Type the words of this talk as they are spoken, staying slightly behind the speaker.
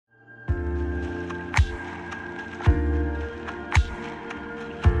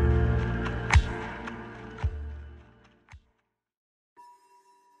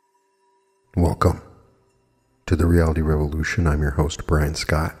the Reality Revolution. I'm your host, Brian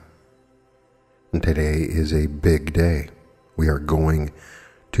Scott. And today is a big day. We are going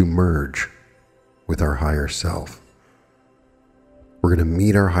to merge with our higher self. We're going to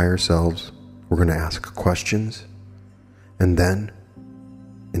meet our higher selves. We're going to ask questions. And then,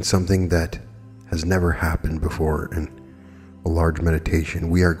 in something that has never happened before in a large meditation,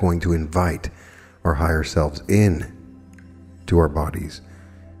 we are going to invite our higher selves in to our bodies.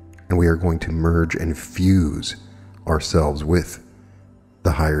 And we are going to merge and fuse ourselves with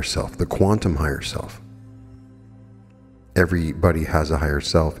the higher self, the quantum higher self. Everybody has a higher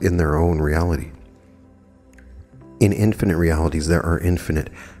self in their own reality. In infinite realities, there are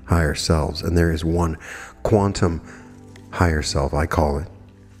infinite higher selves, and there is one quantum higher self, I call it,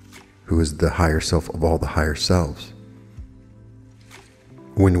 who is the higher self of all the higher selves.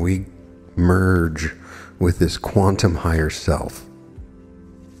 When we merge with this quantum higher self,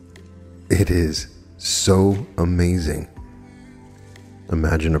 it is so amazing.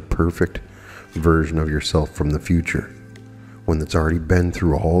 Imagine a perfect version of yourself from the future, one that's already been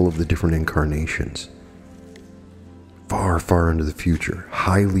through all of the different incarnations. Far, far into the future,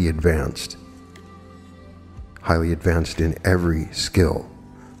 highly advanced in every skill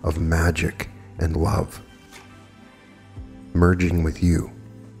of magic and love. Merging with you,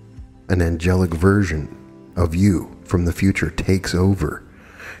 an angelic version of you from the future takes over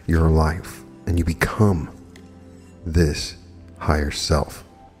your life, and you become this higher self.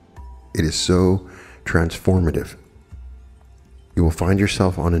 It is so transformative. You will find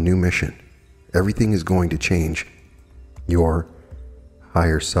yourself on a new mission. Everything is going to change. Your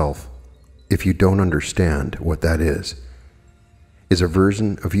higher self, if you don't understand what that is a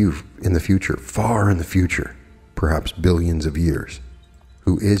version of you in the future, far in the future, perhaps billions of years,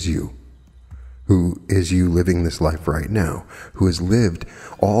 who is you living this life right now, who has lived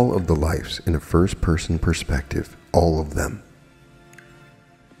all of the lives in a first-person perspective, all of them,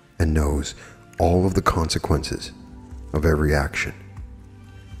 and knows all of the consequences of every action.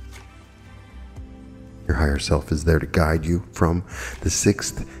 Your higher self is there to guide you from the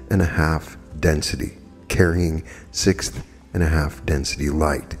 6.5 density, carrying 6.5 density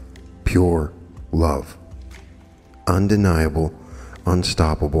light, pure love, undeniable,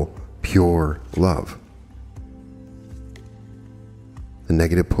 unstoppable, pure love. The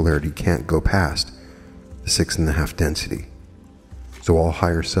negative polarity can't go past the 6.5 density. So all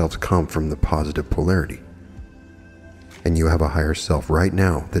higher selves come from the positive polarity. And you have a higher self right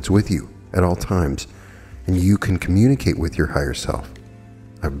now that's with you at all times. And you can communicate with your higher self.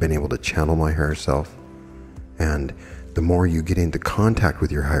 I've been able to channel my higher self. And the more you get into contact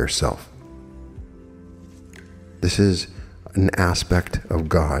with your higher self, this is an aspect of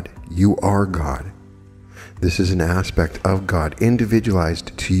God. You are God. This is an aspect of God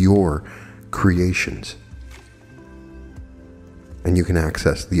individualized to your creations. And you can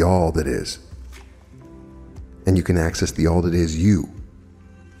access the all that is. And you can access the all that is you.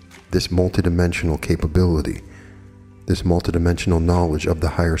 This multidimensional capability, this multidimensional knowledge of the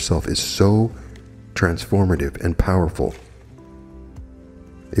higher self is so transformative and powerful.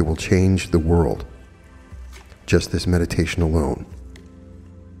 It will change the world. Just this meditation alone.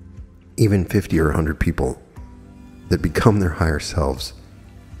 Even 50 or 100 people that become their higher selves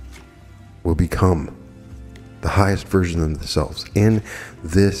will become the highest version of themselves in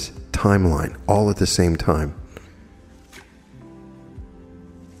this timeline, all at the same time.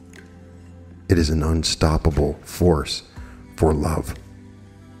 It is an unstoppable force for love.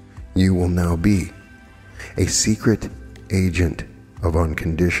 You will now be a secret agent of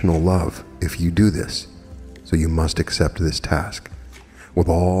unconditional love if you do this. So you must accept this task with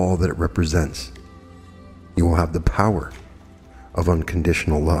all that it represents. You will have the power of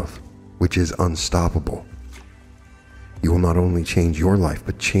unconditional love, which is unstoppable. You will not only change your life,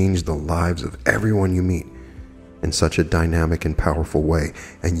 but change the lives of everyone you meet in such a dynamic and powerful way.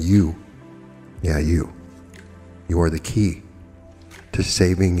 And you are the key to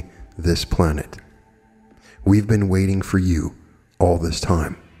saving this planet. We've been waiting for you all this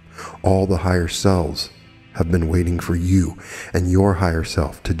time. All the higher selves have been waiting for you and your higher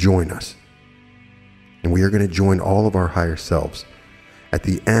self to join us. And we are going to join all of our higher selves at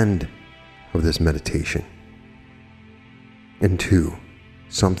the end of this meditation into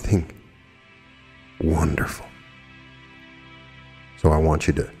something wonderful. So I want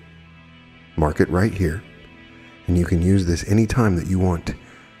you to mark it right here, and you can use this anytime that you want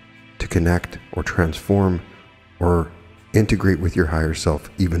to connect or transform or integrate with your higher self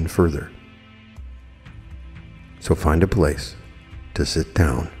even further. So find a place to sit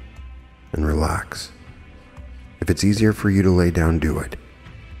down and relax. If it's easier for you to lay down, do it.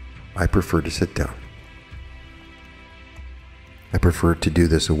 I prefer to sit down. I prefer to do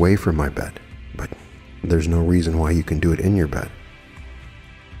this away from my bed, but there's no reason why you can do it in your bed.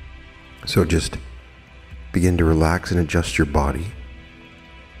 So just begin to relax and adjust your body.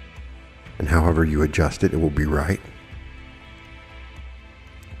 And however you adjust it, it will be right.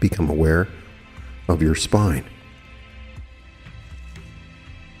 Become aware of your spine.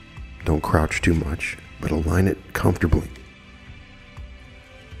 Don't crouch too much, but align it comfortably.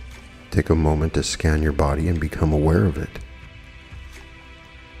 Take a moment to scan your body and become aware of it.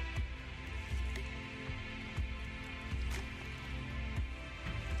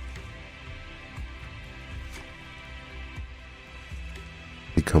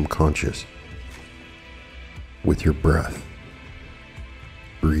 Become conscious with your breath,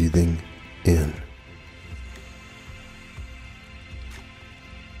 breathing in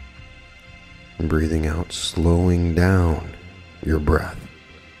and breathing out, slowing down your breath.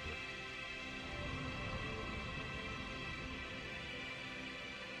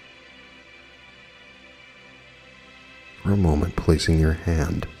 For a moment, placing your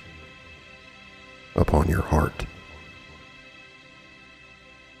hand upon your heart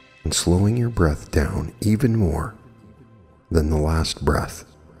and slowing your breath down even more than the last breath.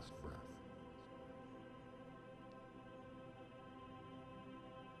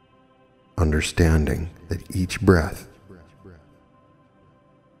 Understanding that each breath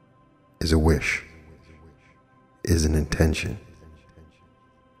is a wish, is an intention,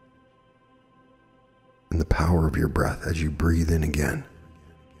 and the power of your breath as you breathe in again.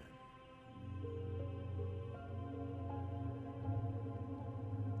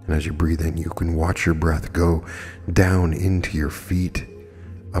 And as you breathe in, you can watch your breath go down into your feet,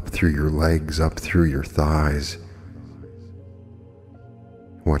 up through your legs, up through your thighs.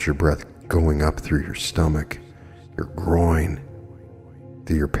 Watch your breath going up through your stomach, your groin,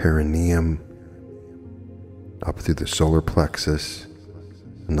 through your perineum, up through the solar plexus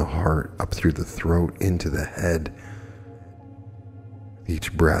and the heart, up through the throat, into the head.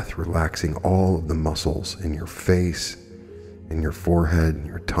 Each breath relaxing all of the muscles in your face, in your forehead, in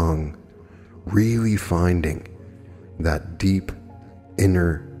your tongue, really finding that deep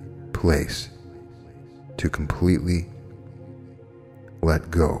inner place to completely let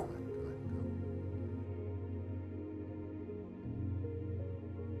go.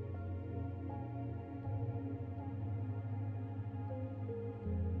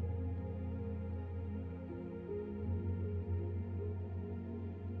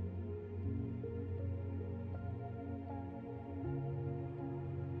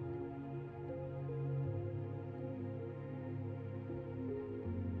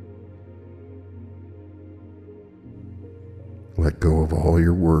 Let go of all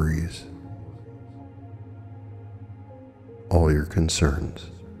your worries, all your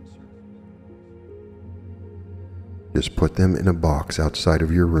concerns. Just put them in a box outside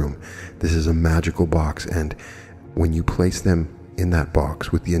of your room. This is a magical box, and when you place them in that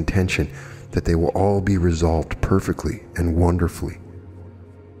box with the intention that they will all be resolved perfectly and wonderfully,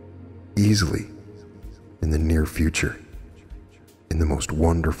 easily, in the near future, in the most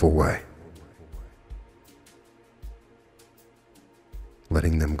wonderful way.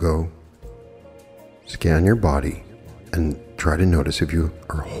 Letting them go. Scan your body and try to notice if you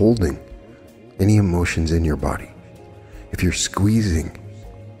are holding any emotions in your body. If you're squeezing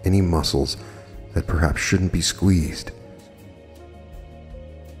any muscles that perhaps shouldn't be squeezed.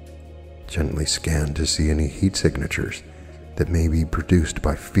 Gently scan to see any heat signatures that may be produced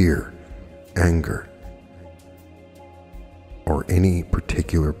by fear, anger, or any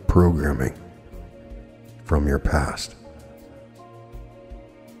particular programming from your past.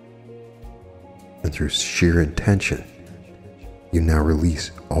 And through sheer intention, you now release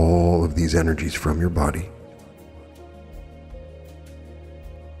all of these energies from your body.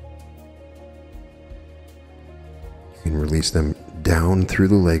 You can release them down through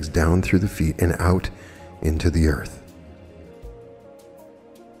the legs, down through the feet, and out into the earth.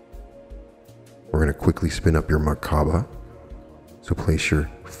 We're going to quickly spin up your Merkaba. So place your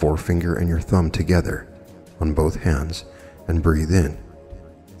forefinger and your thumb together on both hands and breathe in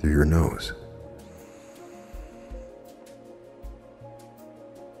through your nose.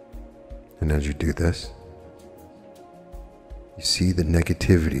 And as you do this, you see the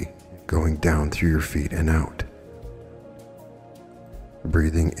negativity going down through your feet and out.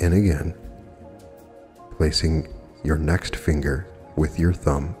 Breathing in again, placing your next finger with your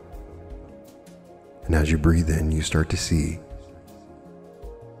thumb. And as you breathe in, you start to see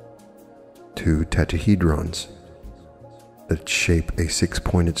 2 tetrahedrons that shape a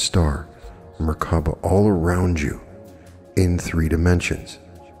 6-pointed star, Merkaba, all around you in 3 dimensions.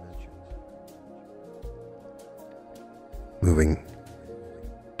 Moving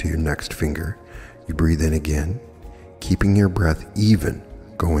to your next finger, you breathe in again, keeping your breath even,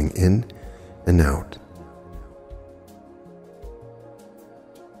 going in and out.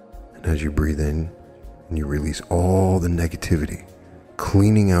 And as you breathe in, and you release all the negativity,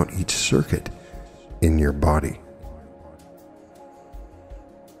 cleaning out each circuit in your body.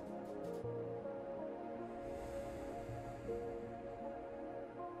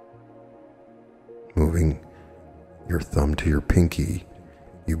 Moving your thumb to your pinky,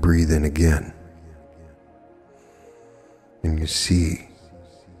 you breathe in again. And you see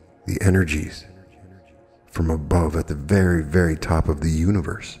the energies from above at the very, very top of the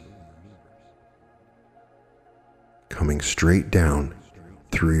universe coming straight down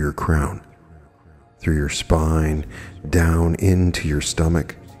through your crown, through your spine, down into your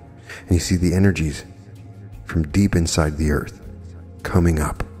stomach. And you see the energies from deep inside the earth coming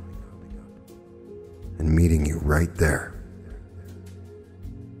up and meeting you right there.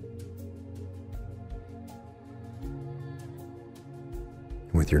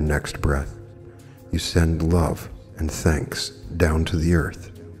 And with your next breath, you send love and thanks down to the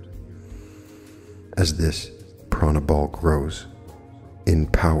earth as this prana ball grows in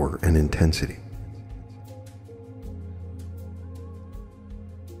power and intensity.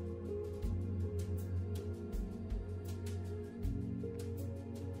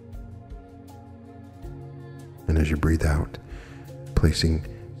 And as you breathe out, placing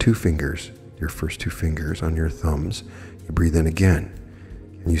two fingers, your first two fingers on your thumbs, you breathe in again,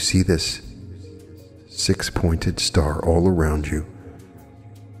 and you see this six-pointed star all around you.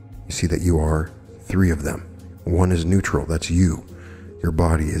 You see that you are three of them. One is neutral, that's you. Your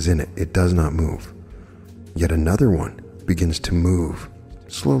body is in it, it does not move. Yet another one begins to move,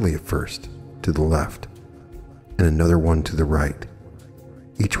 slowly at first, to the left, and another one to the right,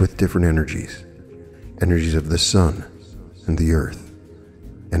 each with different energies. Energies of the sun and the earth,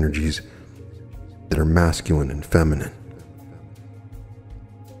 energies that are masculine and feminine.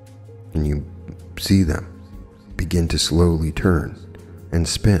 And you see them begin to slowly turn and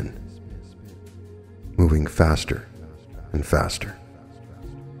spin, moving faster and faster.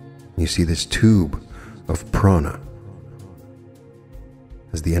 You see this tube of prana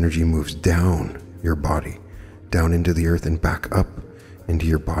as the energy moves down your body, down into the earth and back up into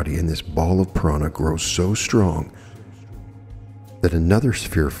your body, and this ball of prana grows so strong that another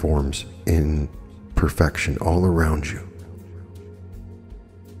sphere forms in perfection all around you.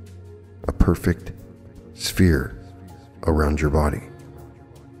 A perfect sphere around your body.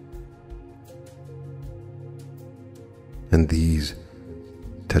 And these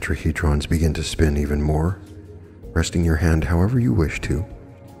tetrahedrons begin to spin even more, resting your hand however you wish to.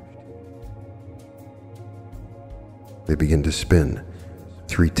 They begin to spin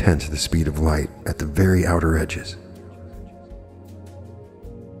 3/10 the speed of light at the very outer edges.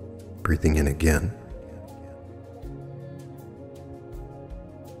 Breathing in again.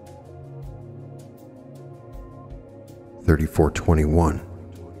 (3421)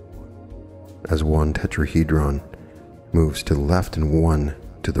 as one tetrahedron moves to the left and one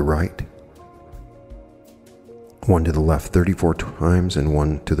to the right. One to the left 34 times and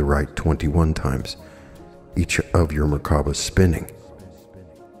one to the right 21 times. Each of your Merkabas spinning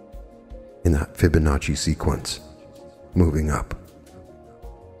in that Fibonacci sequence, moving up,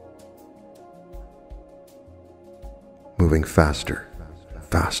 moving faster,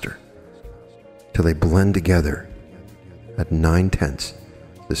 faster, till they blend together at 9/10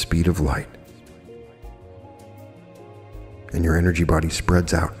 the speed of light. And your energy body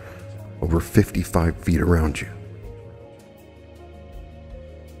spreads out over 55 feet around you.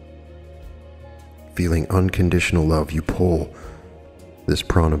 Feeling unconditional love, you pull this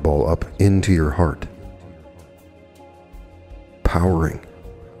prana ball up into your heart, powering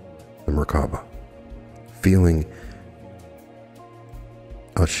the Merkaba, feeling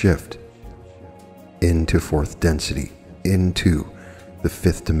a shift into fourth density, into the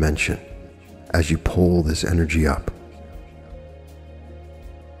fifth dimension as you pull this energy up.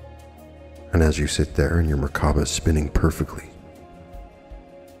 And as you sit there and your Merkaba is spinning perfectly,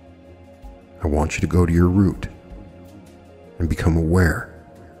 I want you to go to your root and become aware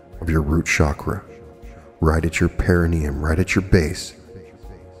of your root chakra, right at your perineum, right at your base,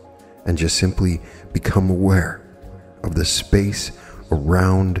 and just simply become aware of the space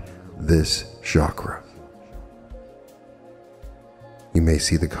around this chakra. You may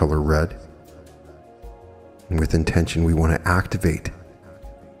see the color red, and with intention we want to activate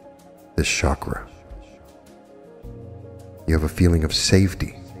this chakra. You have a feeling of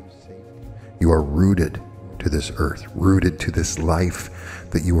safety. You are rooted to this earth, rooted to this life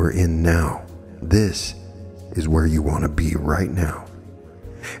that you are in now. This is where you want to be right now.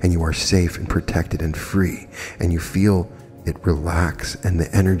 And you are safe and protected and free. And you feel it relax and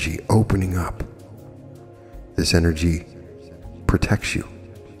the energy opening up. This energy protects you.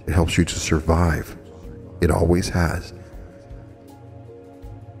 It helps you to survive. It always has.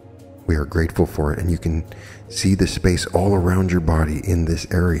 We are grateful for it, and you can see the space all around your body in this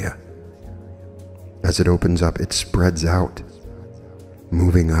area. As it opens up, it spreads out,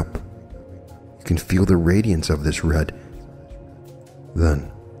 moving up. You can feel the radiance of this red,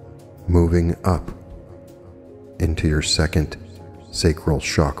 then moving up into your second sacral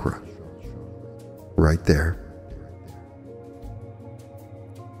chakra, right there,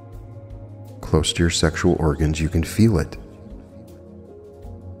 close to your sexual organs. You can feel it.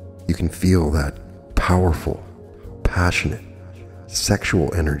 You can feel that powerful, passionate,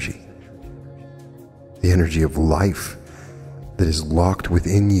 sexual energy, the energy of life that is locked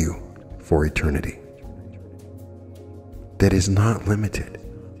within you for eternity, that is not limited.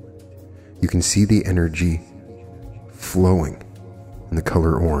 You can see the energy flowing in the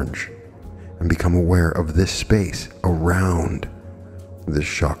color orange and become aware of this space around this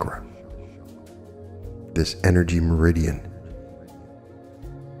chakra, this energy meridian,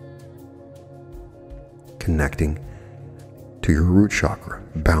 connecting to your root chakra,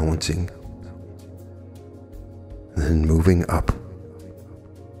 balancing, and then moving up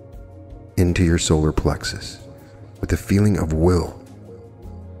into your solar plexus with a feeling of will,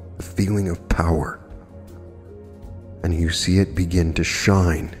 a feeling of power. And you see it begin to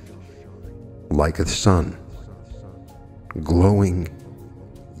shine like a sun, glowing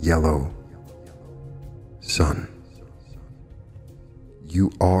yellow sun.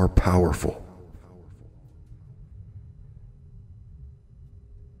 You are powerful.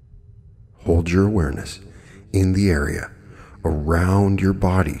 Hold your awareness in the area around your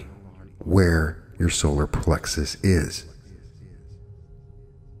body where your solar plexus is.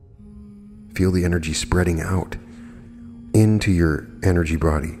 Feel the energy spreading out into your energy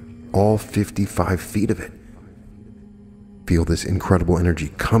body, all 55 feet of it. Feel this incredible energy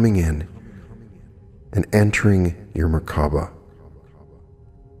coming in and entering your Merkaba.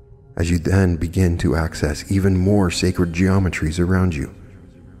 As you then begin to access even more sacred geometries around you,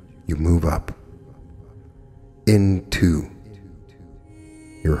 you move up into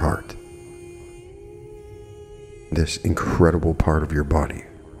your heart, this incredible part of your body,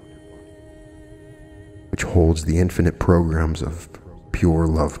 which holds the infinite programs of pure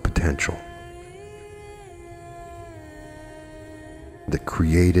love potential that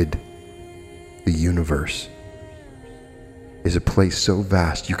created the universe, is a place so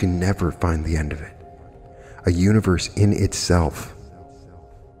vast you can never find the end of it. A universe in itself.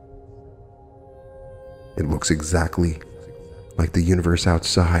 It looks exactly like the universe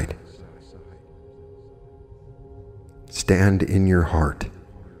outside. Stand in your heart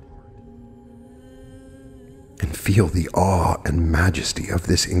and feel the awe and majesty of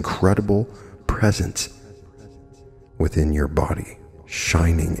this incredible presence within your body,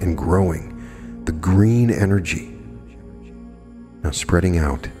 shining and growing, the green energy now spreading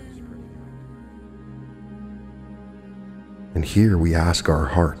out. And here we ask our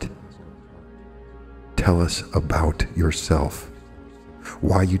heart, tell us about yourself,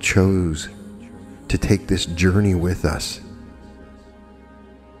 why you chose to take this journey with us.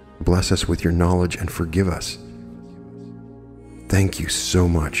 Bless us with your knowledge and forgive us. Thank you so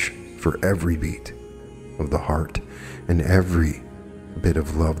much for every beat of the heart and every bit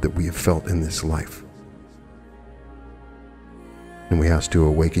of love that we have felt in this life. And we ask to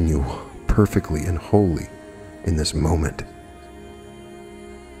awaken you perfectly and wholly in this moment.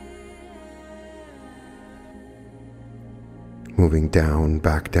 Moving down,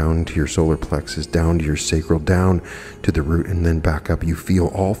 back down to your solar plexus, down to your sacral, down to the root, and then back up. You feel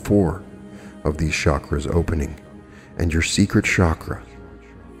all four of these chakras opening, and your secret chakra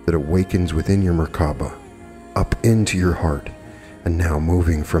that awakens within your Merkaba up into your heart. And now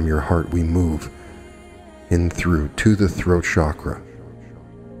moving from your heart, we move in through to the throat chakra.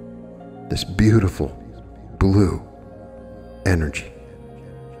 This beautiful blue energy.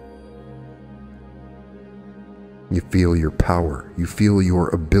 You feel your power. You feel your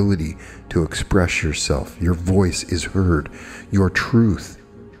ability to express yourself. Your voice is heard. Your truth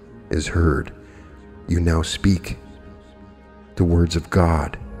is heard. You now speak the words of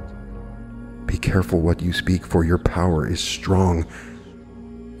God. Be careful what you speak, for your power is strong.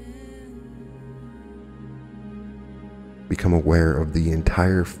 Become aware of the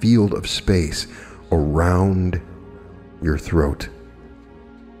entire field of space around your throat.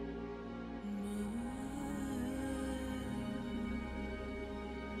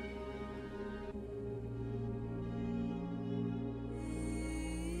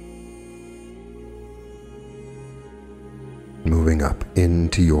 moving up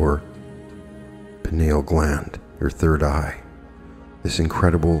into your pineal gland, your third eye, this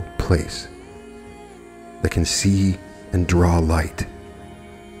incredible place that can see and draw light,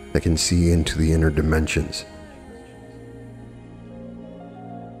 that can see into the inner dimensions.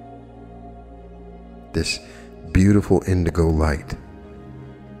 This beautiful indigo light.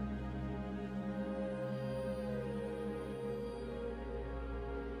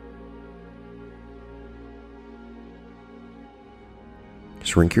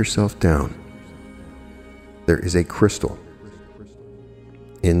 Shrink yourself down. There is a crystal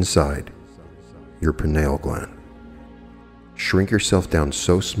inside your pineal gland. Shrink yourself down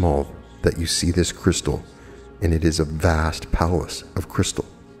so small that you see this crystal, and it is a vast palace of crystal.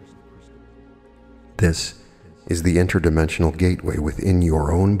 This is the interdimensional gateway within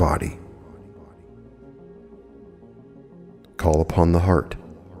your own body. Call upon the heart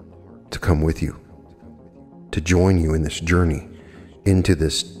to come with you, to join you in this journey into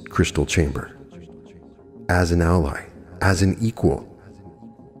this crystal chamber as an ally, as an equal.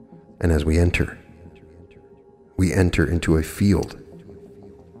 And as we enter into a field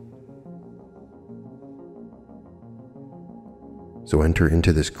so enter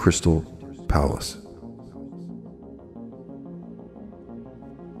into this crystal palace.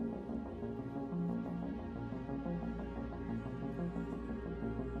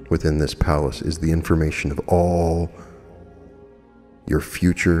 Within this palace is the information of all your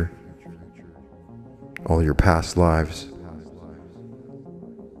future, all your past lives.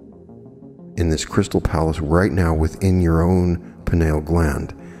 In this crystal palace right now within your own pineal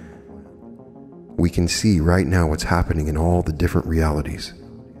gland, we can see right now what's happening in all the different realities.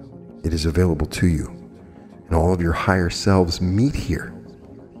 It is available to you. And all of your higher selves meet here.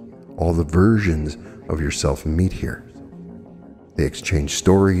 All the versions of yourself meet here. They exchange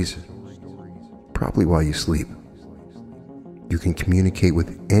stories, probably while you sleep. You can communicate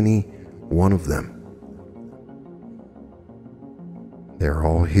with any one of them. They're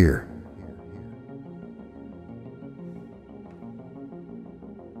all here.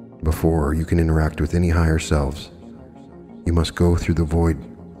 Before you can interact with any higher selves, you must go through the void.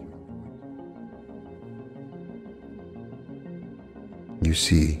 You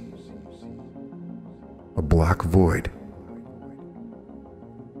see a black void,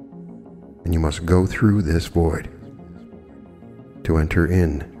 and you must go through this void to enter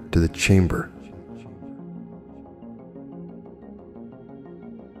in to the chamber.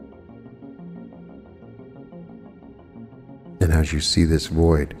 And as you see this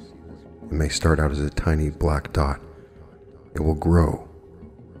void, it may start out as a tiny black dot. It will grow.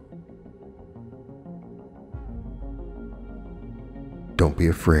 Don't be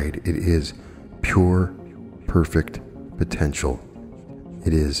afraid. It is pure, perfect potential.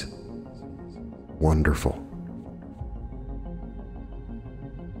 It is wonderful.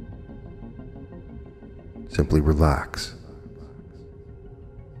 Simply relax.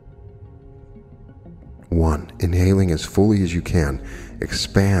 1. Inhaling as fully as you can.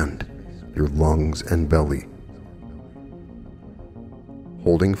 Expand your lungs and belly.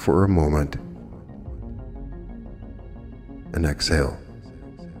 Holding for a moment. And exhale.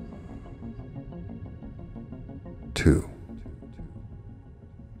 2.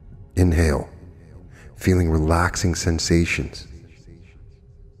 Inhale, feeling relaxing sensations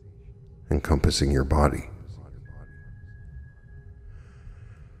encompassing your body.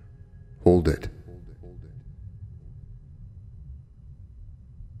 Hold it.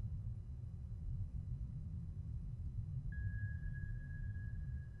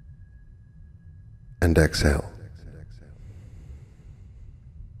 And exhale.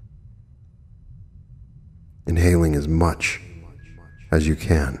 Inhaling as much as you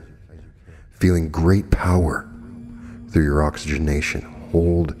can, feeling great power through your oxygenation.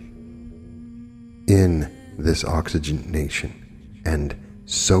 Hold in this oxygenation and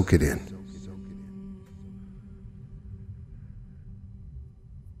soak it in.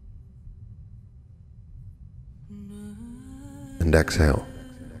 And exhale.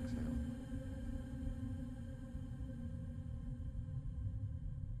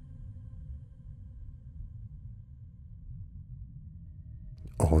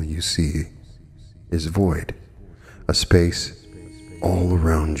 All you see is void, a space all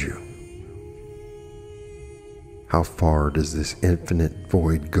around you. How far does this infinite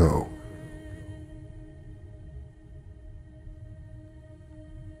void go?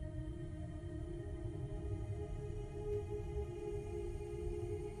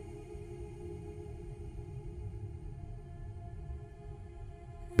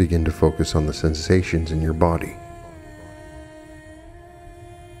 Begin to focus on the sensations in your body.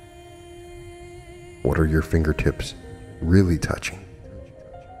 What are your fingertips really touching.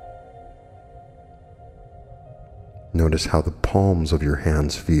 Notice how the palms of your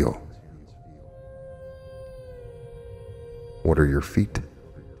hands feel. What are your feet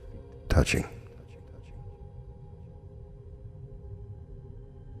touching?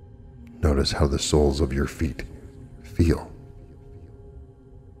 Notice how the soles of your feet feel.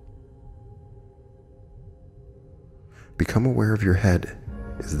 Become aware of your head.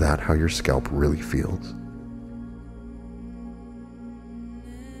 Is that how your scalp really feels?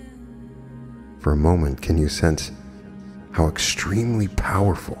 For a moment, can you sense how extremely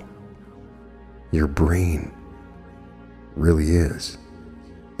powerful your brain really is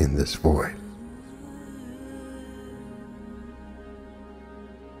in this void?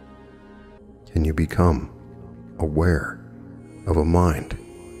 Can you become aware of a mind?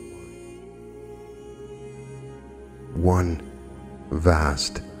 One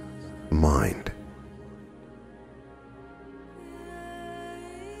vast mind.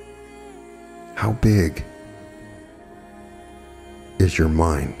 How big is your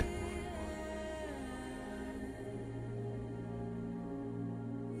mind?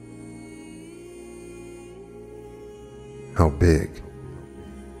 How big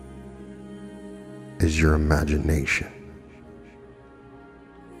is your imagination?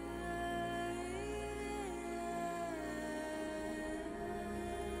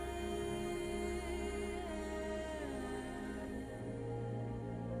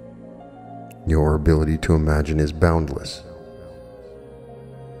 Your ability to imagine is boundless.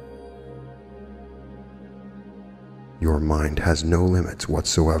 Your mind has no limits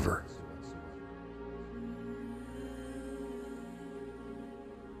whatsoever.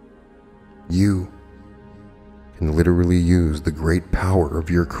 You can literally use the great power of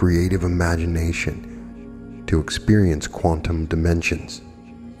your creative imagination to experience quantum dimensions.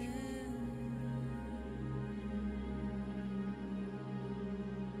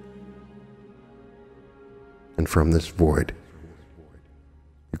 And from this void,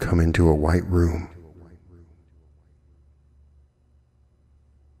 you come into a white room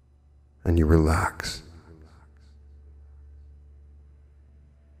and you relax.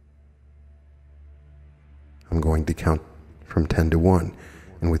 I'm going to count from 10 to 1,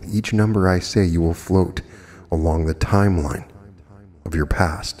 and with each number I say, you will float along the timeline of your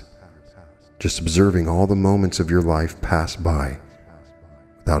past, just observing all the moments of your life pass by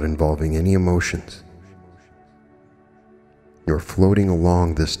without involving any emotions. You're floating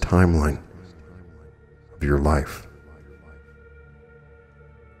along this timeline of your life,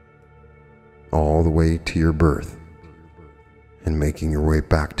 all the way to your birth, and making your way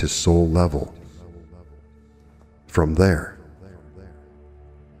back to soul level. From there,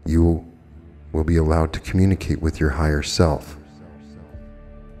 you will be allowed to communicate with your higher self.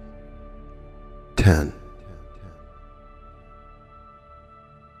 10.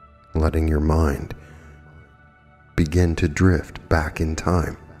 Letting your mind begin to drift back in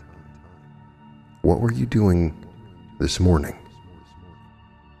time. What were you doing this morning?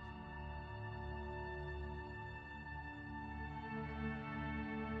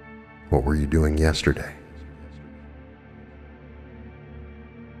 What were you doing yesterday?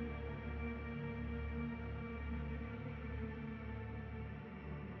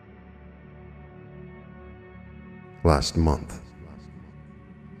 Last month?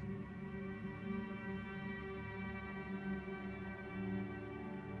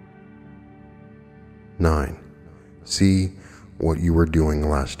 Nine. See what you were doing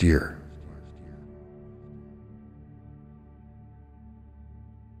last year.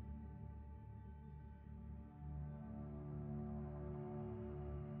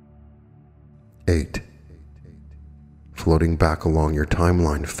 Eight. Floating back along your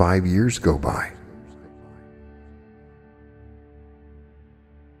timeline, 5 years go by.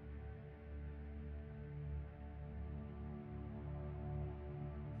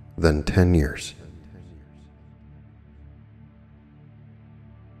 Then 10 years.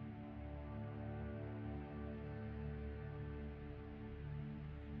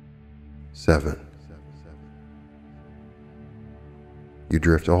 7. You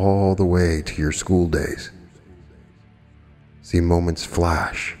drift all the way to your school days. See moments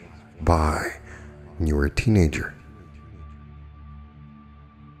flash by when you were a teenager.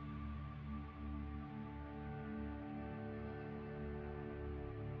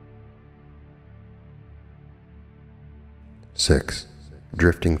 6.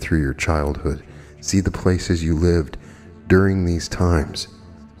 Drifting through your childhood. See the places you lived during these times.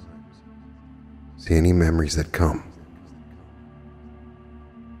 See any memories that come.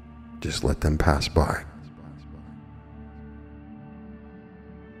 Just let them pass by.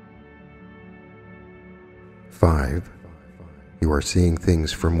 5. You are seeing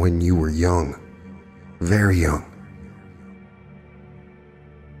things from when you were young, very young.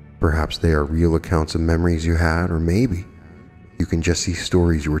 Perhaps they are real accounts of memories you had, or maybe you can just see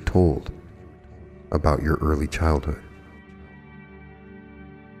stories you were told about your early childhood.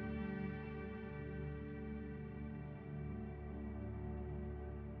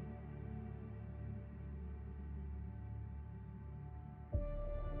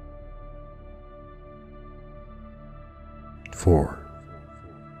 Four,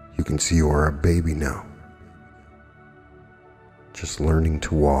 you can see you are a baby now, just learning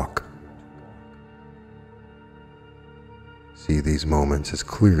to walk. See these moments as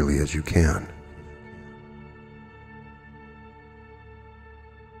clearly as you can.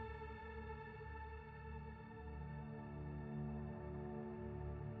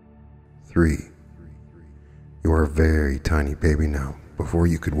 3, you are a very tiny baby now, before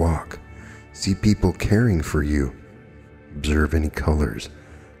you could walk. See people caring for you. Observe any colors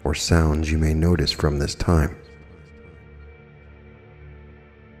or sounds you may notice from this time.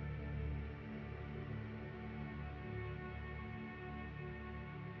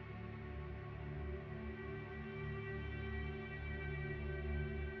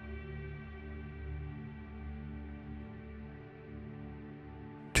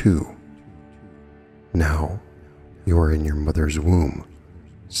 2, now you are in your mother's womb,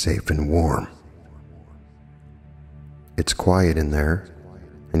 safe and warm. It's quiet in there,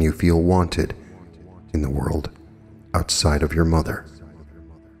 and you feel wanted in the world outside of your mother.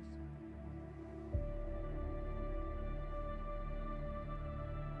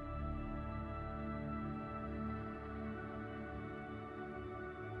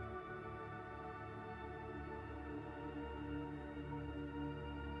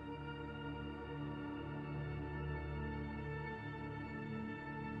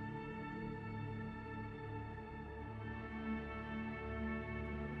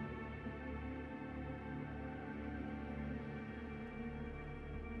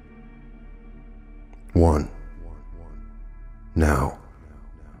 1, now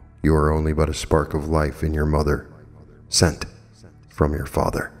you are only but a spark of life in your mother, sent from your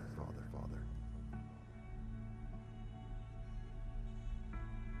father.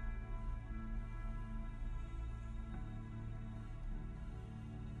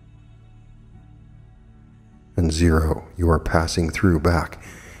 And 0, you are passing through back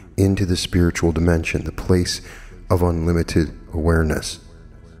into the spiritual dimension, the place of unlimited awareness.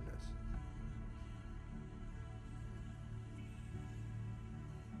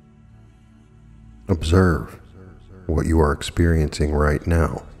 Observe what you are experiencing right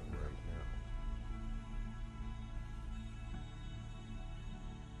now.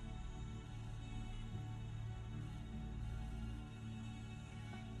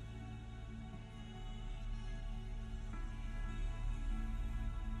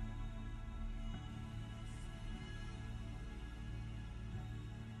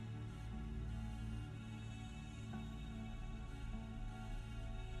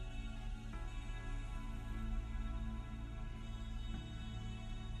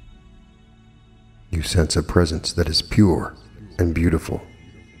 You sense a presence that is pure and beautiful.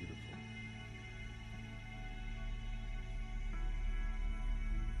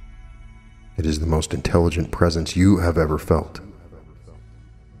 It is the most intelligent presence you have ever felt.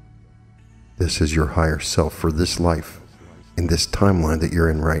 This is your higher self for this life, in this timeline that you're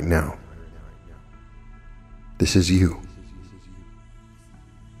in right now. This is you.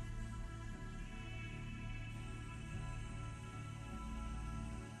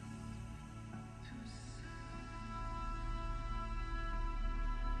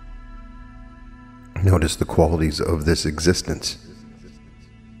 Notice the qualities of this existence.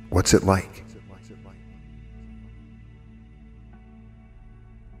 What's it like?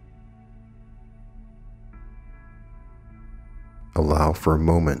 Allow for a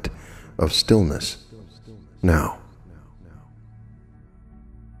moment of stillness now.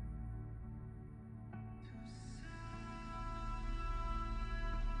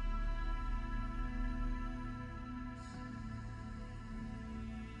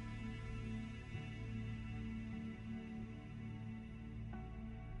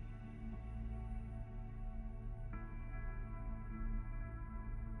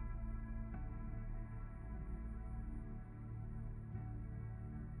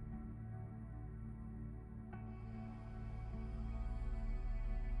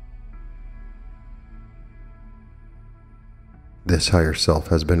 This higher self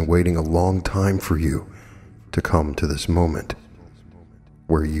has been waiting a long time for you to come to this moment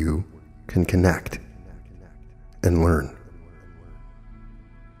where you can connect and learn.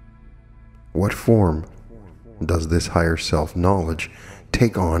 What form does this higher self knowledge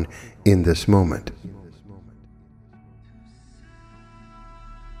take on in this moment?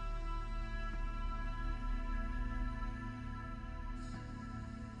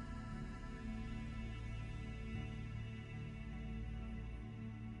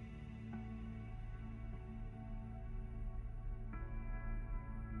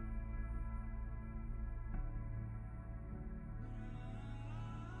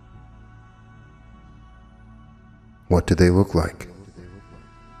 What do they look like?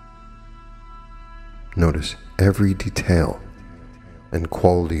 Notice every detail and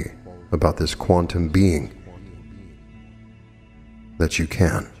quality about this quantum being that you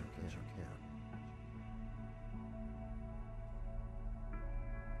can.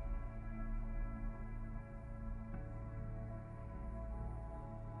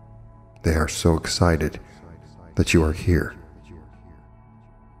 They are so excited that you are here.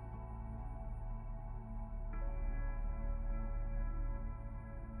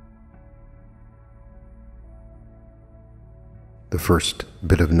 The first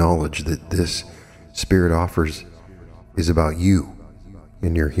bit of knowledge that this spirit offers is about you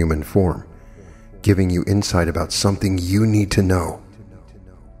in your human form, giving you insight about something you need to know.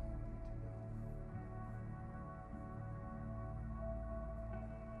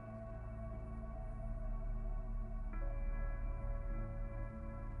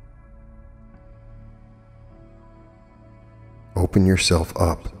 Open yourself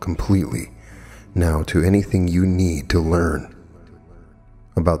up completely now to anything you need to learn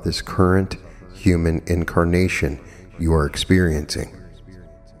about this current human incarnation you are experiencing.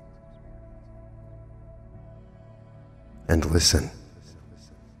 And listen.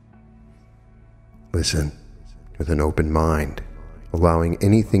 Listen with an open mind, allowing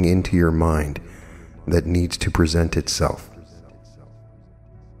anything into your mind that needs to present itself.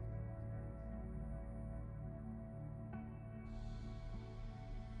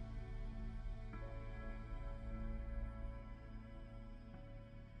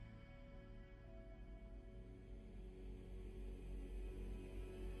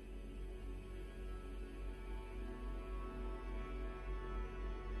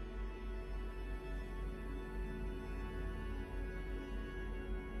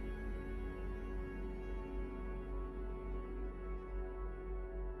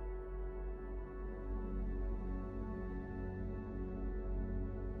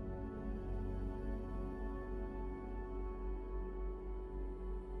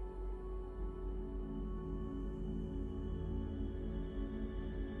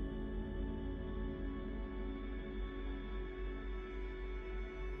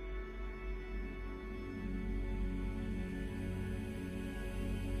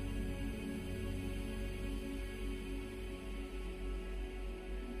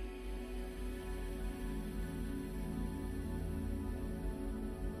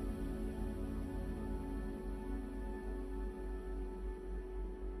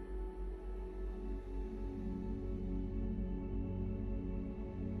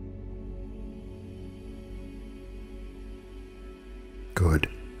 Good.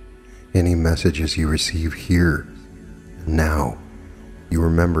 Any messages you receive here and now, you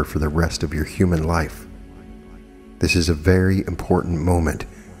remember for the rest of your human life. This is a very important moment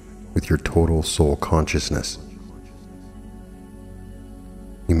with your total soul consciousness.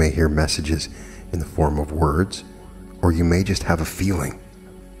 You may hear messages in the form of words, or you may just have a feeling.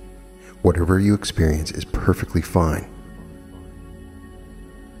 Whatever you experience is perfectly fine.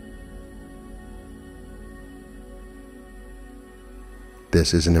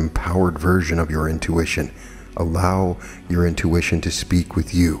 This is an empowered version of your intuition. Allow your intuition to speak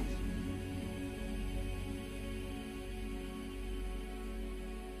with you.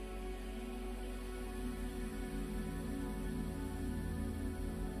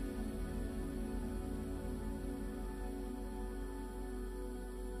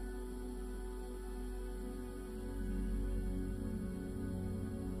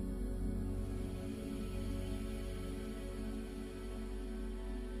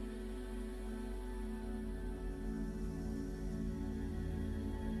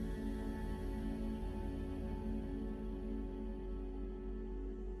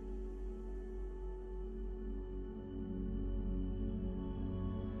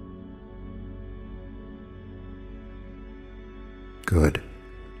 Good.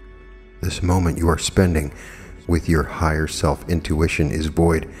 This moment you are spending with your higher self intuition is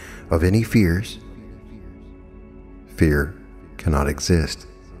void of any fears. Fear cannot exist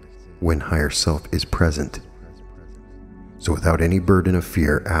when higher self is present. So without any burden of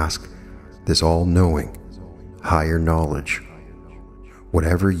fear, ask this all-knowing, higher knowledge,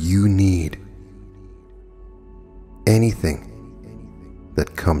 whatever you need anything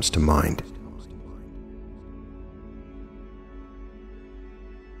that comes to mind.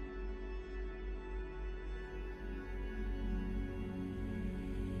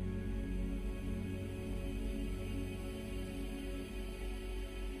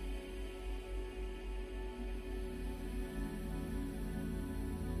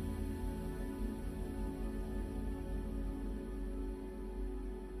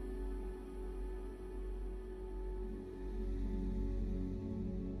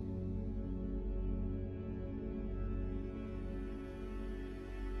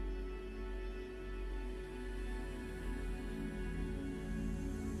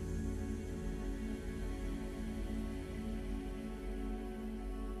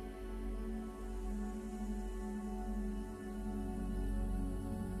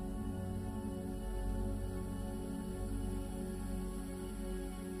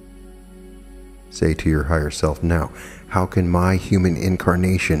 Say to your higher self now, how can my human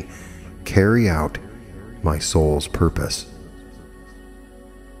incarnation carry out my soul's purpose?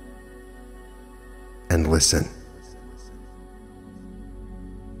 And listen.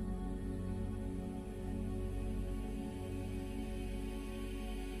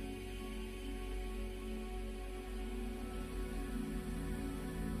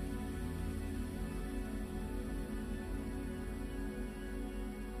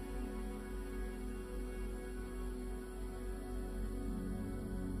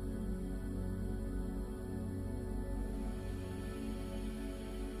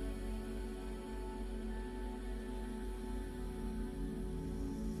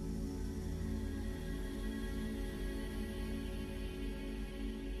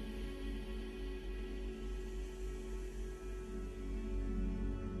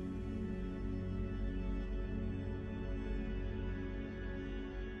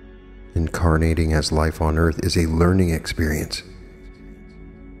 Incarnating as life on earth is a learning experience.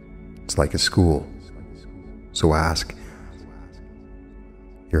 It's like a school. So ask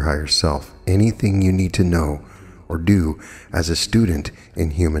your higher self anything you need to know or do as a student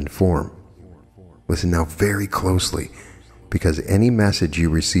in human form. Listen now very closely, because any message you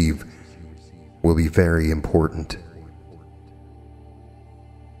receive will be very important.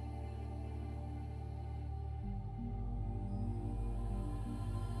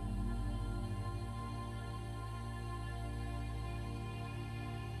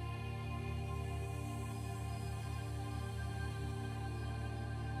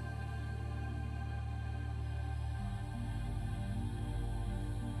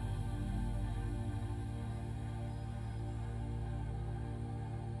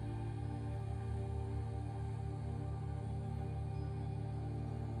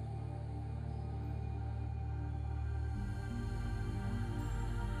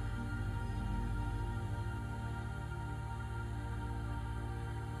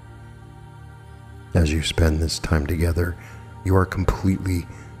 As you spend this time together, you are completely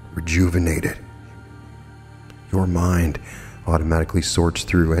rejuvenated. Your mind automatically sorts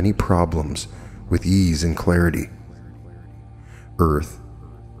through any problems with ease and clarity. Earth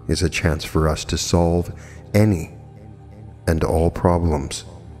is a chance for us to solve any and all problems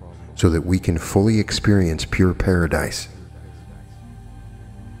so that we can fully experience pure paradise.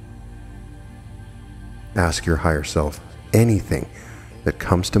 Ask your higher self anything that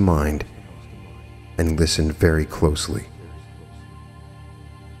comes to mind and listen very closely.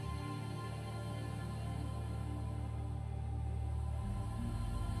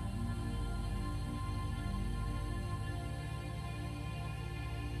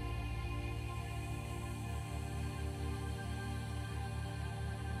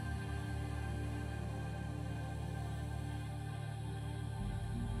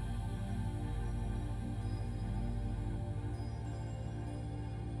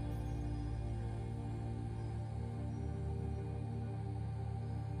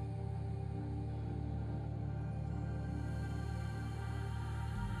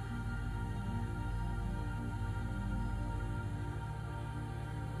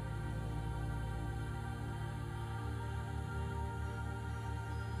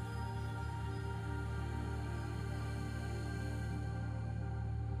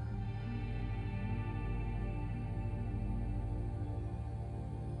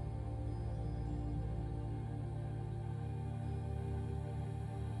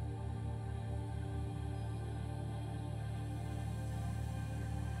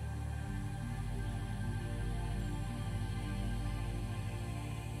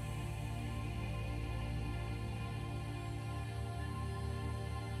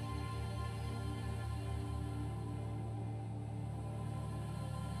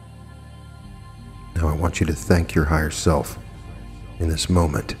 Now I want you to thank your higher self in this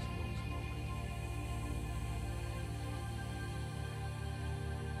moment.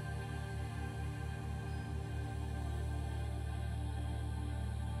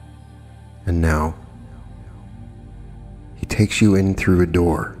 And now, he takes you in through a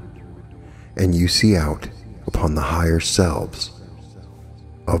door, and you see out upon the higher selves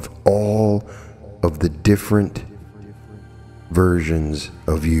of all of the different versions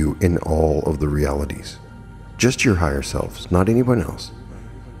of you in all of the realities. Just your higher selves, not anyone else,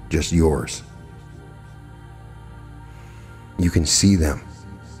 just yours. You can see them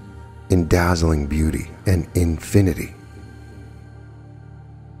in dazzling beauty and infinity.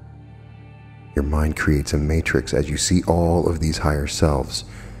 Your mind creates a matrix as you see all of these higher selves,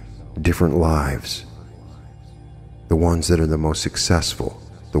 different lives, the ones that are the most successful,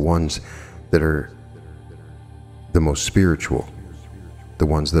 the ones that are the most spiritual, the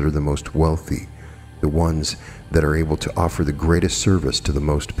ones that are the most wealthy, the ones that are able to offer the greatest service to the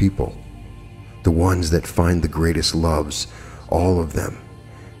most people, the ones that find the greatest loves, all of them.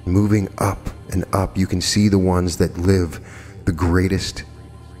 Moving up and up, you can see the ones that live the greatest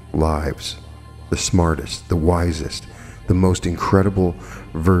lives, the smartest, the wisest, the most incredible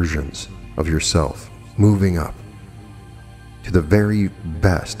versions of yourself, moving up to the very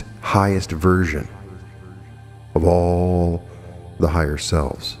best, highest version of all the higher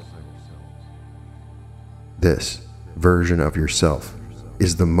selves. This version of yourself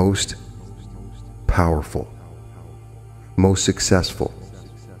is the most powerful, most successful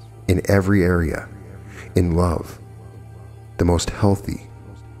in every area, in love, the most healthy,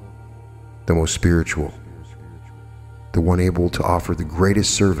 the most spiritual, the one able to offer the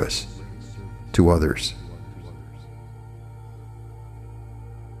greatest service to others,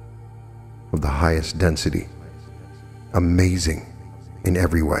 of the highest density, amazing in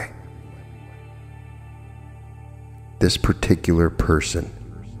every way. This particular person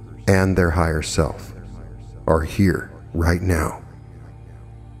and their higher self are here right now.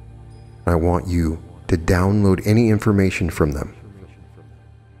 I want you to download any information from them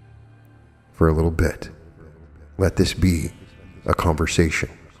for a little bit. Let this be a conversation.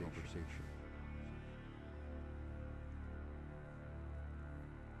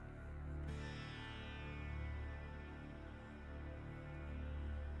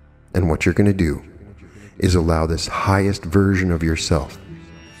 And what you're going to do is allow this highest version of yourself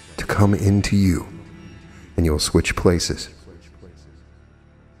to come into you, and you'll switch places.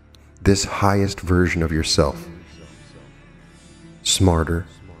 This highest version of yourself, smarter,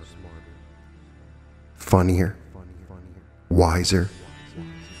 funnier, wiser,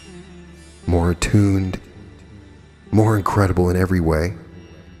 more attuned, more incredible in every way,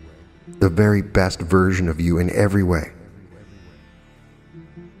 the very best version of you in every way,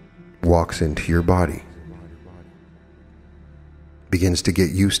 walks into your body, begins to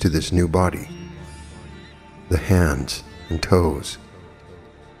get used to this new body, the hands and toes.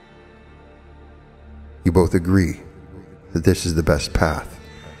 You both agree that this is the best path,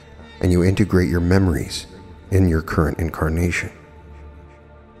 and you integrate your memories in your current incarnation.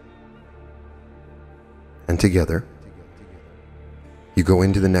 And together, you go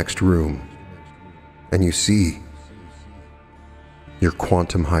into the next room, and you see your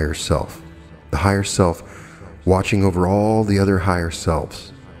quantum higher self, the higher self watching over all the other higher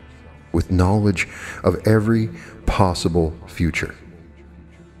selves with knowledge of every possible future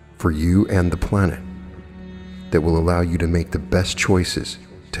for you and the planet that will allow you to make the best choices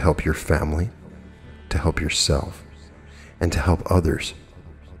to help your family, to help yourself, and to help others,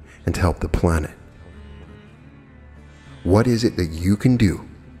 and to help the planet. What is it that you can do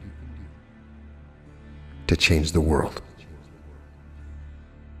to change the world?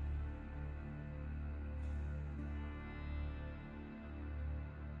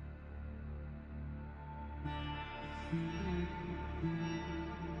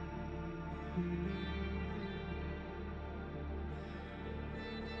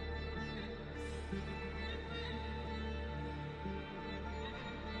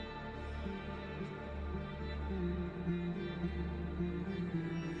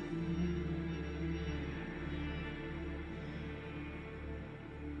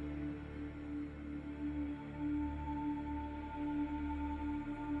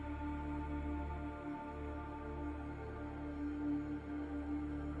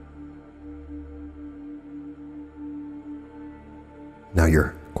 Now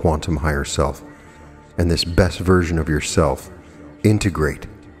your quantum higher self and this best version of yourself integrate,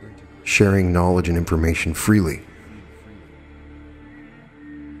 sharing knowledge and information freely.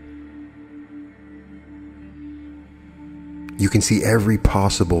 You can see every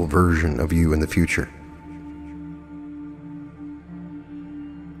possible version of you in the future.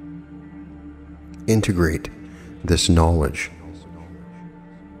 Integrate this knowledge.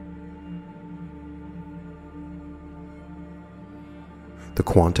 The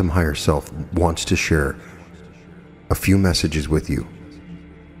quantum higher self wants to share a few messages with you.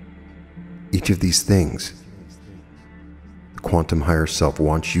 Each of these things, the quantum higher self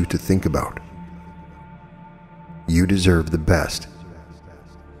wants you to think about. You deserve the best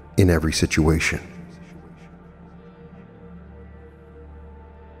in every situation.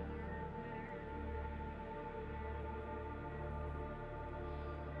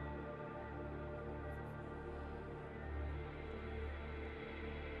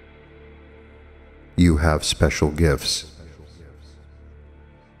 You have special gifts.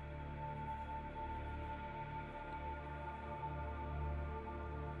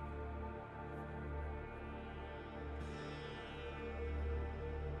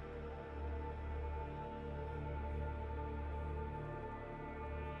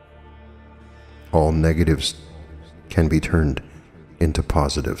 All negatives can be turned into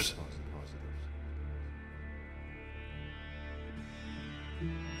positives.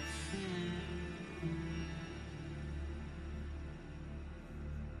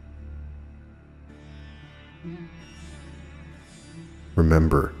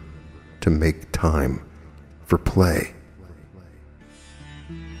 Remember to make time for play.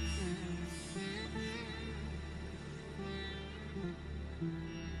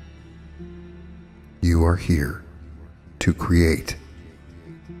 You are here to create.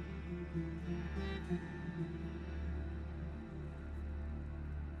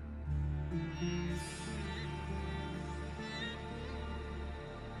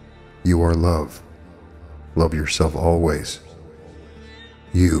 You are love. Love yourself always.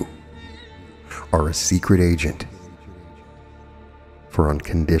 You are a secret agent for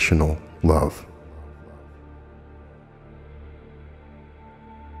unconditional love.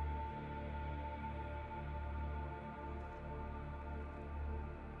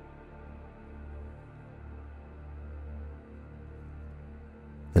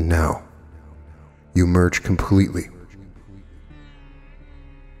 And now, you merge completely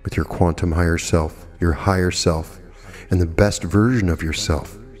with your quantum higher self, your higher self, and the best version of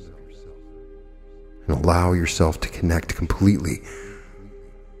yourself. And allow yourself to connect completely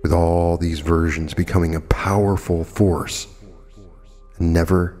with all these versions, becoming a powerful force and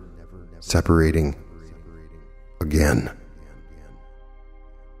never separating again.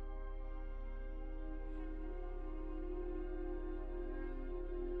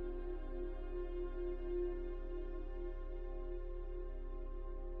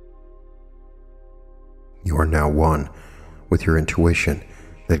 You are now one with your intuition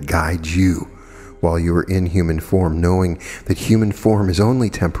that guides you while you are in human form, knowing that human form is only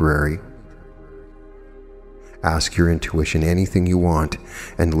temporary. Ask your intuition anything you want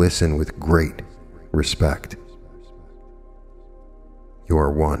and listen with great respect. You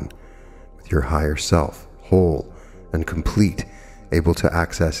are one with your higher self, whole and complete, able to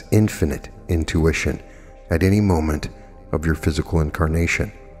access infinite intuition at any moment of your physical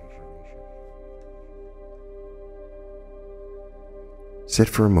incarnation. Sit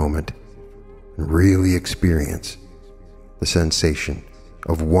for a moment and really experience the sensation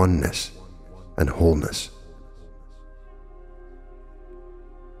of oneness and wholeness.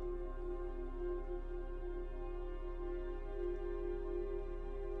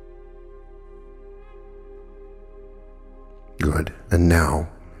 Good. And now,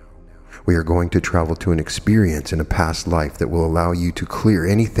 we are going to travel to an experience in a past life that will allow you to clear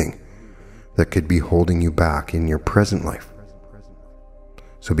anything that could be holding you back in your present life.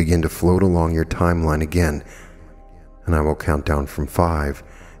 So begin to float along your timeline again, and I will count down from 5,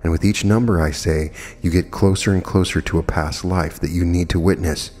 and with each number I say, you get closer and closer to a past life that you need to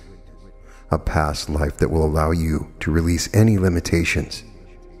witness, a past life that will allow you to release any limitations.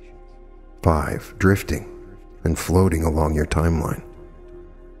 5, drifting and floating along your timeline.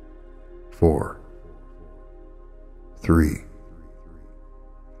 4, 3,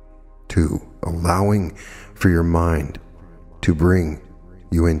 2, allowing for your mind to bring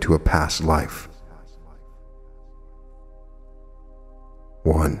you into a past life.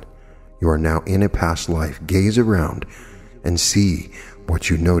 1, you are now in a past life. Gaze around and see what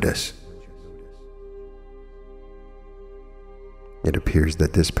you notice. It appears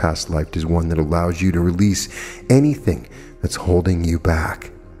that this past life is one that allows you to release anything that's holding you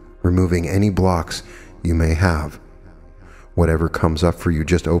back, removing any blocks you may have. Whatever comes up for you,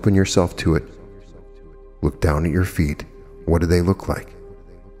 just open yourself to it. Look down at your feet. What do they look like?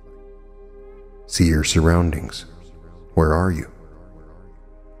 See your surroundings. Where are you?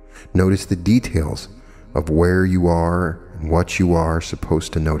 Notice the details of where you are and what you are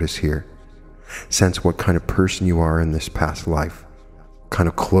supposed to notice here. Sense what kind of person you are in this past life. What kind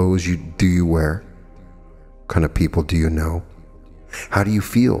of clothes do you wear? What kind of people do you know? How do you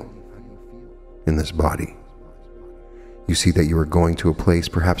feel in this body? You see that you are going to a place,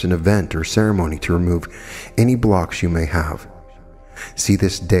 perhaps an event or ceremony, to remove any blocks you may have. See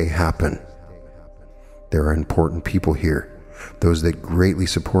this day happen. There are important people here, those that greatly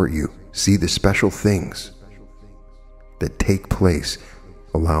support you. See the special things that take place,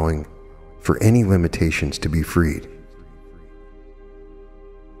 allowing for any limitations to be freed.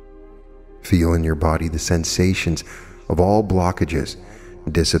 Feel in your body the sensations of all blockages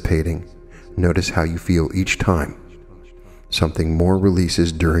dissipating. Notice how you feel each time something more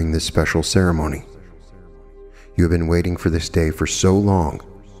releases during this special ceremony. You have been waiting for this day for so long,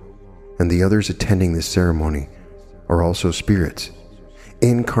 and the others attending this ceremony are also spirits,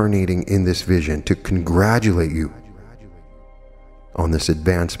 incarnating in this vision to congratulate you on this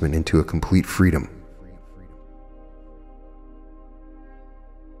advancement into a complete freedom.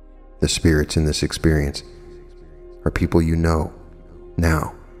 The spirits in this experience are people you know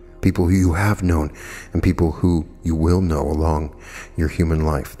now, people who you have known, and people who you will know along your human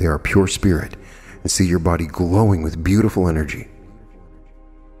life. They are pure spirit, and see your body glowing with beautiful energy.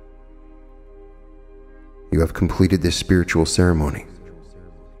 You have completed this spiritual ceremony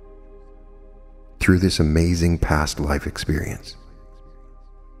through this amazing past life experience.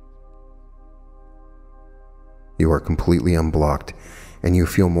 You are completely unblocked, and you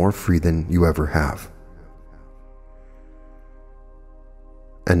feel more free than you ever have.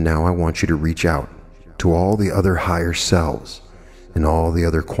 And now I want you to reach out to all the other higher selves and all the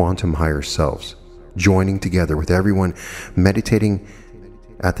other quantum higher selves, joining together with everyone meditating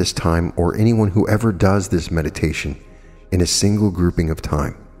at this time, or anyone who ever does this meditation in a single grouping of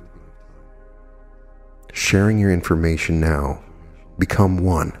time. Sharing your information now. Become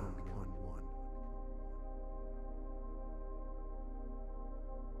one.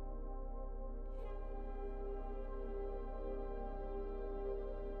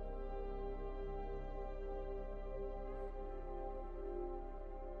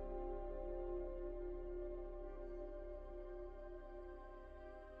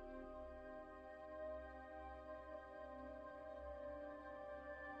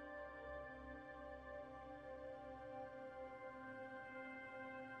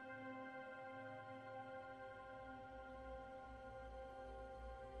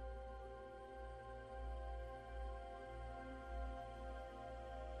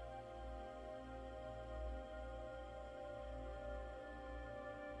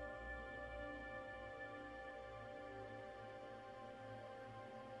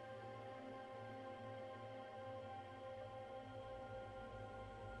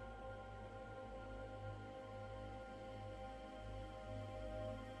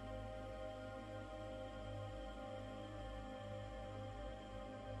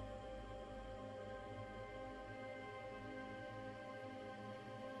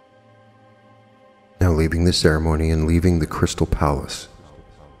 Now leaving the ceremony and leaving the Crystal Palace,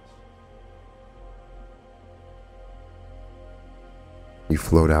 you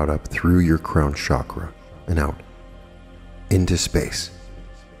float out up through your crown chakra and out into space.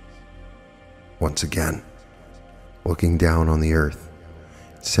 Once again, looking down on the earth,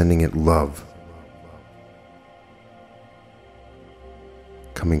 sending it love,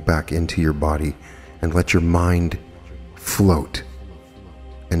 coming back into your body, and let your mind float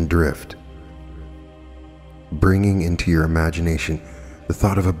and drift, bringing into your imagination the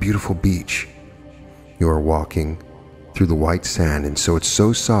thought of a beautiful beach. You are walking through the white sand, and so it's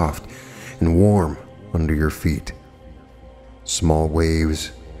so soft and warm under your feet. Small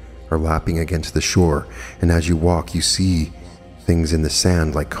waves are lapping against the shore, and as you walk, you see things in the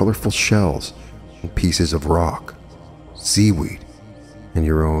sand like colorful shells and pieces of rock, seaweed, and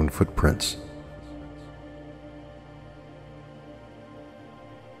your own footprints.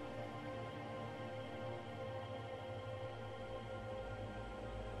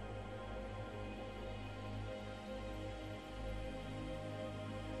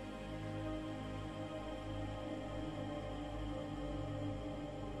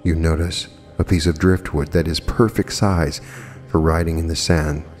 You notice a piece of driftwood that is perfect size for riding in the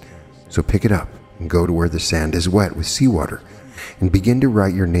sand. So pick it up and go to where the sand is wet with seawater and begin to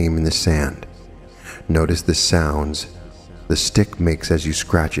write your name in the sand. Notice the sounds the stick makes as you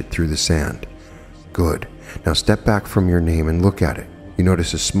scratch it through the sand. Good. Now step back from your name and look at it. You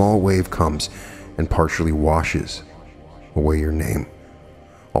notice a small wave comes and partially washes away your name,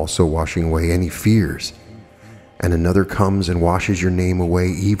 also washing away any fears And another comes and washes your name away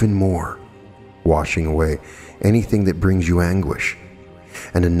even more, washing away anything that brings you anguish.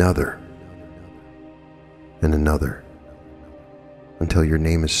 And another, and another, until your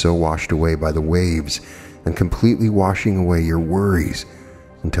name is so washed away by the waves and completely washing away your worries,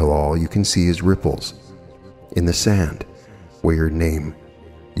 until all you can see is ripples in the sand where your name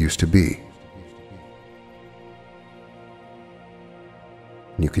used to be.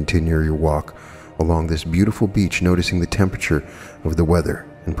 And you continue your walk along this beautiful beach, noticing the temperature of the weather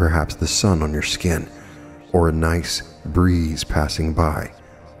and perhaps the sun on your skin or a nice breeze passing by.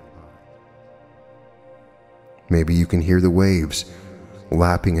 Maybe you can hear the waves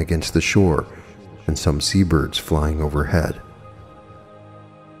lapping against the shore and some seabirds flying overhead.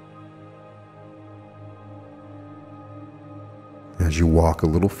 As you walk a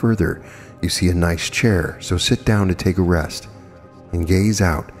little further, you see a nice chair, so sit down to take a rest and gaze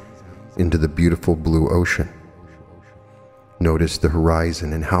out into the beautiful blue ocean. Notice the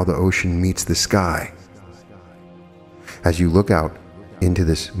horizon and how the ocean meets the sky. As you look out into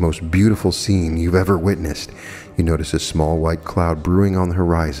this most beautiful scene you've ever witnessed, you notice a small white cloud brewing on the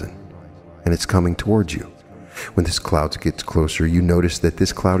horizon, and it's coming towards you. When this cloud gets closer, you notice that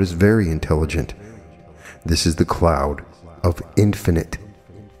this cloud is very intelligent. This is the cloud of infinite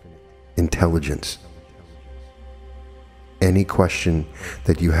intelligence. Any question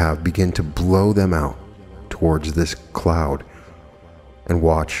that you have, begin to blow them out towards this cloud, and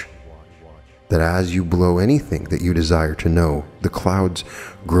watch that as you blow anything that you desire to know, the clouds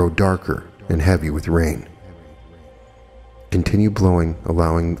grow darker and heavy with rain. Continue blowing,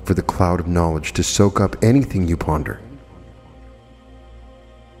 allowing for the cloud of knowledge to soak up anything you ponder.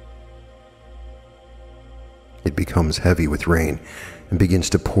 It becomes heavy with rain and begins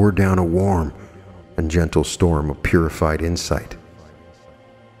to pour down a warm and gentle storm of purified insight.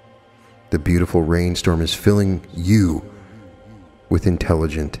 The beautiful rainstorm is filling you with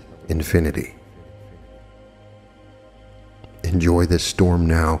intelligent infinity. Enjoy this storm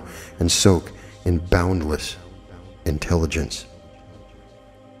now and soak in boundless intelligence.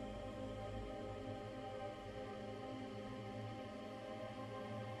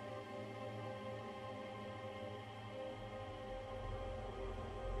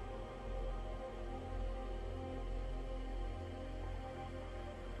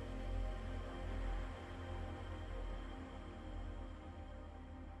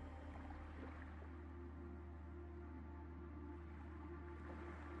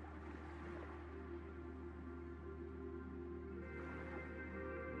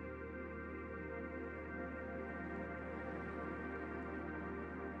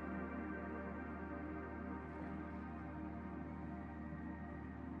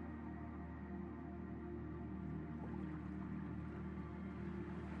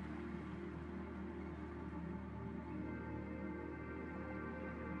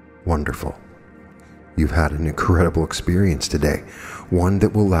 Wonderful. You've had an incredible experience today, one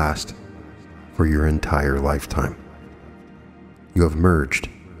that will last for your entire lifetime. You have merged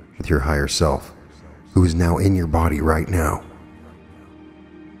with your higher self, who is now in your body right now.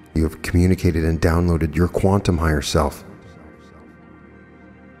 You have communicated and downloaded your quantum higher self,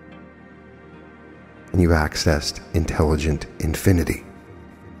 and you've accessed intelligent infinity.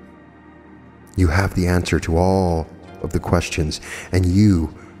 You have the answer to all of the questions, and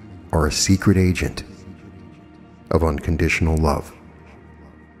you are a secret agent of unconditional love.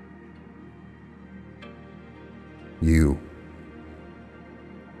 You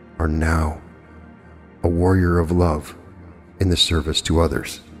are now a warrior of love in the service to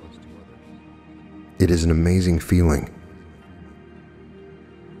others. It is an amazing feeling.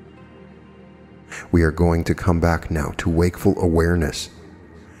 We are going to come back now to wakeful awareness,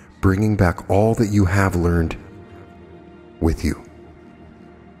 bringing back all that you have learned with you.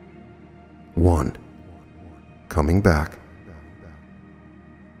 1, coming back.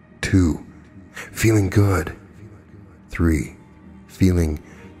 2, feeling good. 3, feeling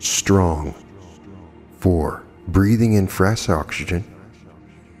strong. 4, breathing in fresh oxygen.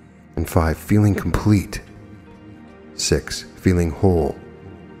 And 5, feeling complete. 6, feeling whole.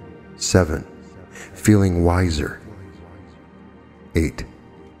 7, feeling wiser. 8,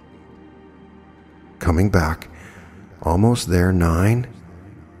 coming back. Almost there. 9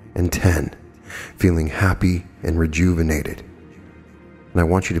 and 10, feeling happy and rejuvenated. And I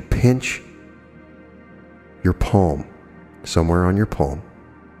want you to pinch your palm, somewhere on your palm.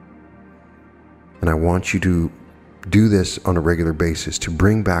 And I want you to do this on a regular basis to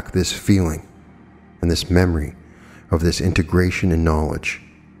bring back this feeling and this memory of this integration and knowledge.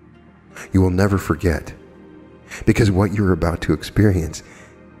 You will never forget, because what you're about to experience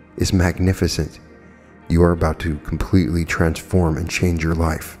is magnificent. You are about to completely transform and change your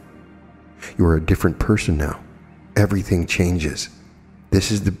life. You are a different person now. Everything changes.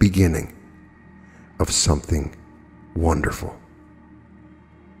 This is the beginning of something wonderful.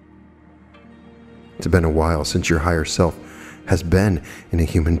 It's been a while since your higher self has been in a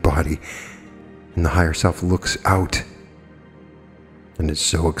human body, and the higher self looks out and is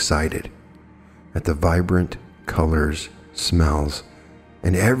so excited at the vibrant colors, smells,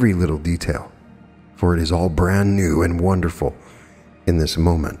 and every little detail, for it is all brand new and wonderful in this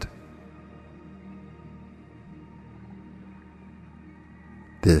moment.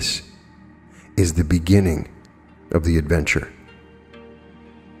 This is the beginning of the adventure.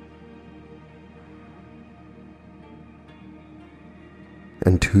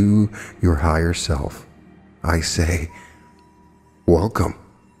 And to your higher self, I say, welcome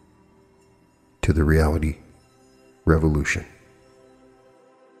to the reality revolution.